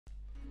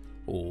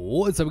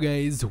What's up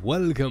guys,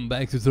 welcome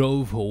back to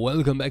Trove,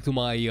 welcome back to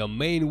my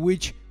main,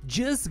 which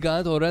just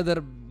got, or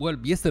rather, well,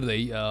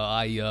 yesterday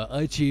I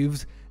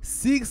achieved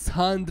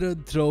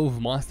 600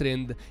 Trove Mastery,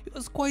 and it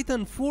was quite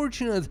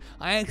unfortunate.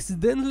 I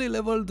accidentally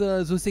leveled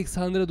to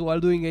 600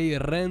 while doing a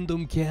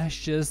random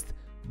cash chest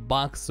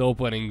box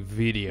opening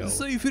video.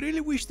 So if you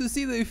really wish to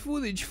see the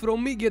footage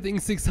from me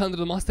getting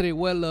 600 mastery,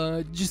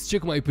 well, just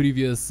check my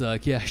previous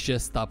cash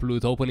chest top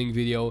loot opening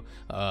video.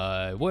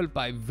 Well,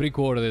 I've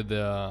recorded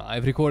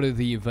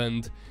the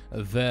event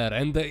there,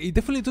 and it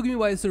definitely took me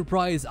by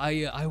surprise.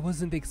 I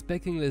wasn't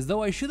expecting this,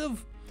 though. I should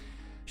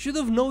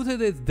have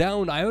noted it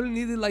down. I only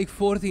needed like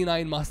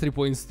 49 mastery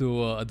points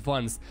to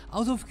advance.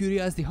 Out of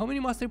curiosity, how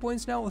many mastery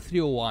points now?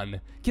 301.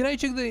 Can I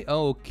check the...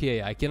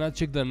 Okay, I cannot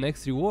check the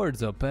next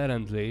rewards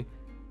apparently.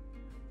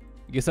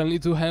 Guess I'll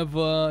need to have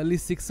at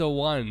least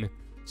 601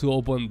 to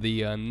open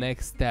the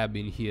next tab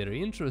in here.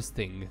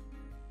 Interesting.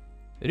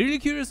 Really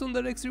curious on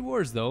the next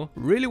rewards though.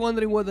 Really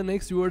wondering what the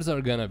next rewards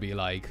are gonna be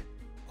like.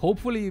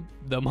 Hopefully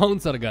the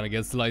mounts are gonna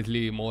get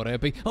slightly more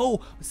epic.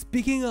 Oh,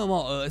 speaking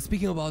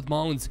about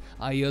mounts,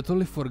 I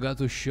totally forgot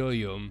to show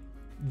you.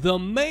 The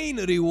main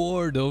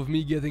reward of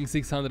me getting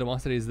 600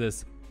 mastery is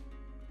this.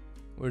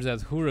 Where's that?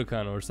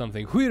 Huracan or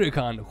something?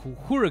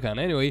 Huracan.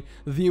 Anyway,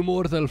 the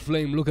immortal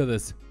flame. Look at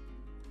this.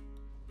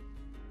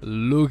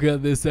 Look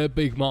at this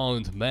epic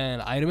mount,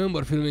 man. I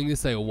remember filming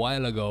this a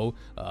while ago.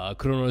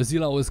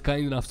 Chronozilla was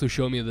kind enough to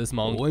show me this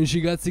mount. When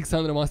she got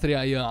 600 mastery,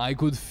 I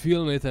could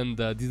film it and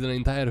did an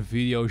entire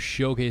video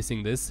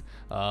showcasing this.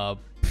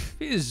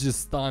 It's just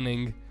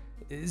stunning.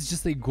 It's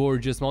just a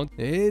gorgeous mount.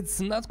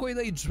 It's not quite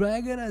a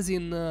dragon, as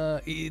in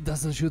it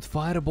doesn't shoot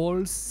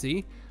fireballs.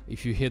 See,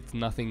 if you hit,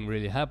 nothing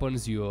really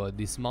happens. You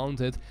dismount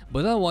it,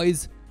 but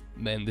otherwise,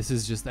 man, this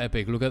is just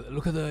epic. Look at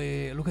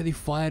the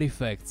fire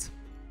effects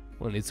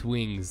on its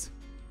wings.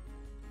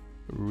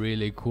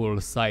 Really cool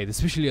sight,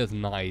 especially at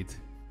night.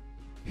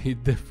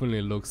 It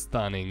definitely looks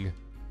stunning.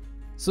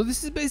 So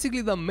this is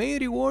basically the main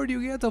reward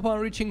you get upon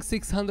reaching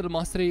 600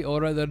 mastery,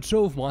 or rather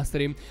Trove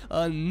Mastery.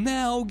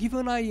 Now,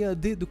 given I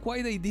did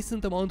quite a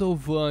decent amount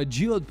of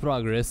geode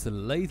progress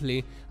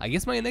lately, I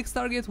guess my next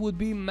target would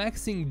be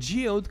maxing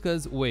geode,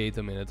 cause wait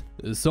a minute.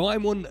 So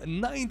I'm on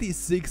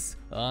 96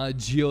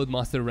 geode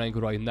master rank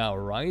right now,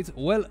 right?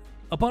 Well,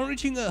 upon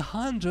reaching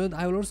 100,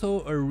 I will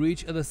also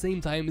reach at the same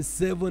time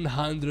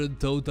 700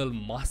 total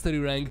mastery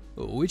rank,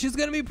 which is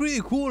gonna be pretty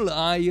cool.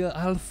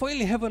 I'll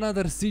finally have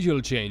another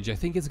sigil change. I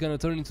think it's gonna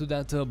turn into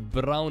that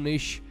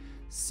brownish...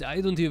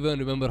 I don't even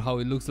remember how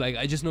it looks like.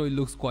 I just know it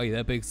looks quite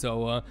epic,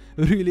 so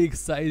really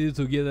excited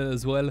to get it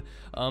as well.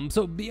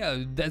 So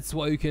yeah, that's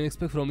what you can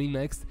expect from me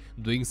next.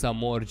 Doing some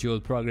more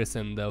geode progress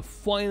and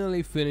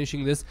finally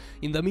finishing this.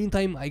 In the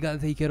meantime, I gotta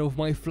take care of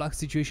my flux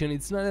situation.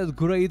 It's not that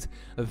great.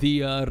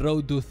 The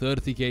road to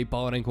 30k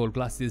power rank all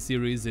classes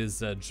series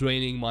is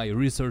draining my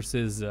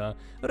resources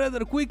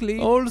rather quickly.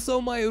 Also,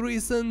 my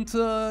recent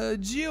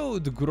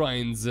geode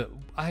grinds.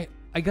 I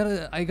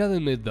gotta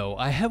admit though,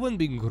 I haven't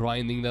been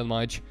grinding that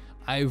much.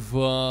 I've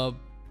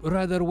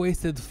rather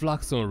wasted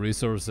flux on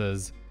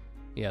resources.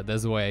 Yeah,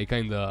 that's why I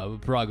kinda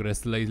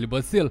progressed lately,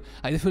 but still,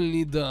 I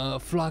definitely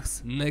need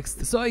flux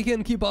next, so I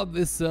can keep up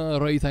this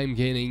rate I'm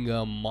gaining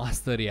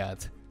mastery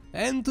at.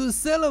 And to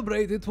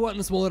celebrate it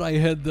once more, I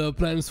had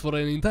plans for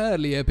an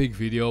entirely epic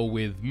video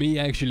with me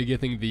actually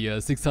getting the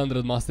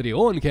 600 mastery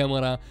on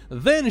camera,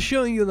 then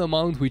showing you the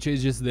mount, which I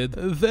just did,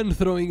 then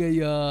throwing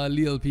a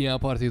little PIA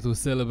party to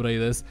celebrate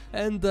this.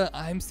 And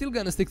I'm still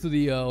gonna stick to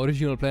the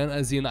original plan,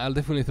 as in I'll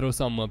definitely throw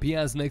some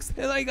PIAs next.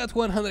 And I got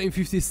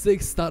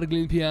 156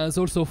 Starglint PIAs,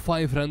 also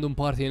 5 random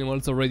party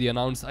animals already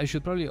announced. I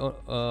should probably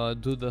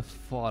do the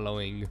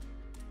following.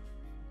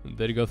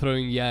 There you go,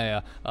 throwing,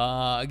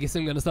 I guess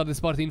I'm gonna start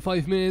this party in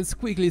 5 minutes,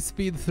 quickly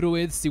speed through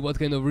it, see what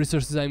kind of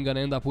resources I'm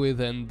gonna end up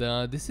with, and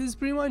this is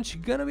pretty much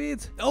gonna be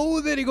it.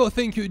 Oh, there you go,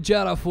 thank you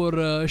Jara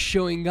for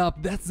showing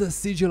up. That's the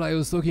sigil I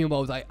was talking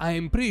about.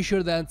 I'm pretty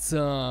sure that's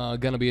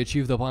gonna be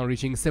achieved upon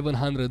reaching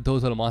 700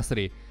 total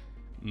mastery.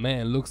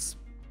 Man, looks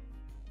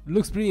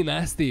pretty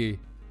nasty,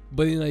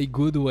 but in a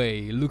good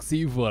way. Looks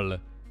evil.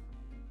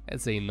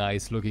 That's a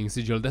nice looking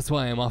sigil, that's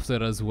why I'm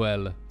after as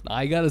well.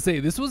 I gotta say,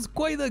 this was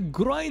quite a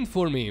grind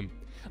for me.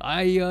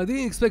 I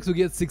didn't expect to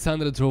get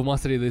 600 Trove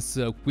Mastery this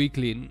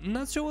quickly.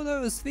 Not sure what I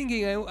was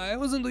thinking, I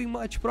wasn't doing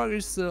much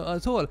progress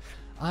at all.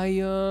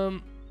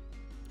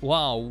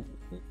 Wow,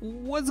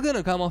 what's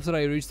gonna come after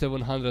I reach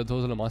 700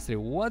 total mastery?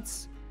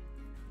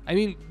 I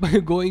mean,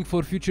 going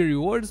for future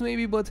rewards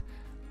maybe, but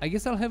I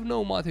guess I'll have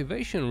no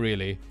motivation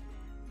really.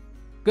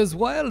 Cause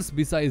what else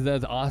besides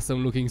that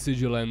awesome looking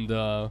sigil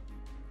and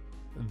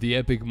the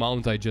epic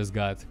mount I just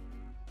got?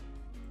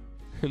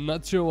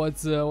 Not sure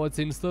what's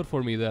in store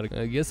for me there.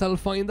 I guess I'll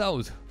find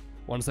out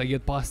once I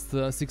get past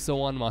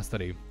 601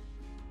 mastery.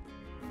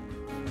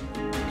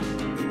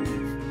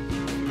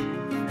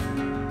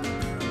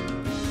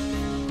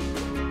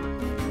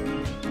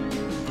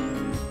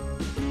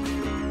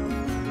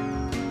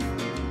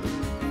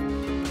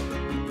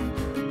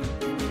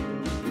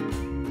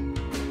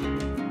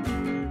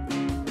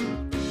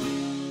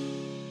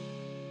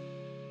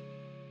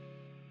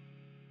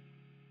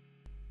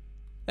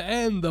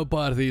 And the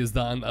party is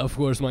done. Of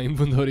course, my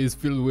inventory is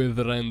filled with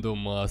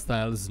random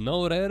styles.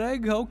 No rare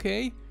egg,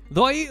 okay.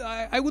 Though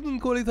I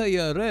wouldn't call it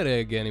a rare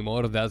egg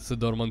anymore. That's a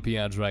dormant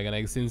peanut dragon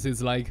egg, since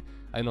it's like,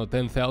 I know,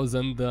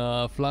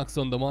 10,000 flux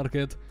on the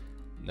market.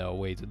 No,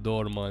 wait,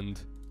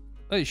 dormant.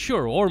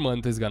 Sure,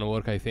 Ormond is gonna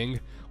work, I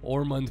think.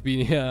 Ormond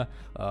peanut.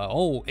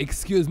 Oh,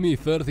 excuse me,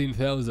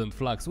 13,000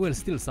 flux. Well,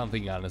 still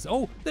something honest.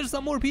 Oh, there's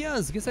some more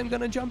peas. Guess I'm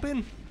gonna jump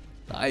in.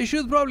 I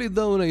should probably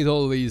donate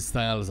all these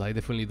styles. I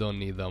definitely don't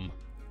need them.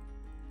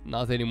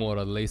 Not anymore,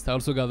 at least. I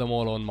also got them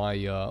all on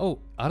my... Oh,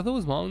 are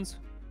those mounts?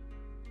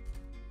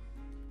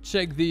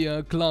 Check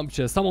the club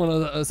chest.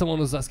 Someone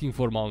was asking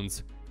for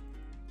mounts.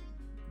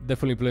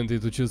 Definitely plenty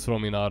to choose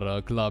from in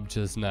our club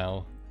chest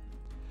now.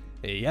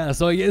 Yeah,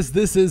 so I guess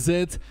this is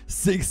it.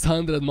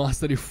 600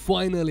 mastery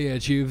finally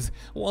achieved.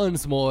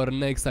 Once more,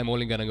 next time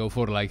only gonna go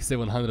for like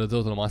 700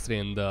 total mastery,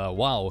 and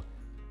wow,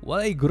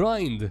 what a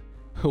grind.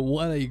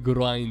 What a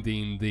grind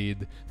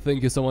indeed.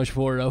 Thank you so much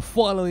for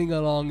following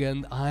along,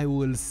 and I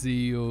will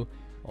see you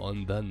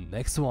on the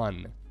next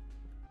one.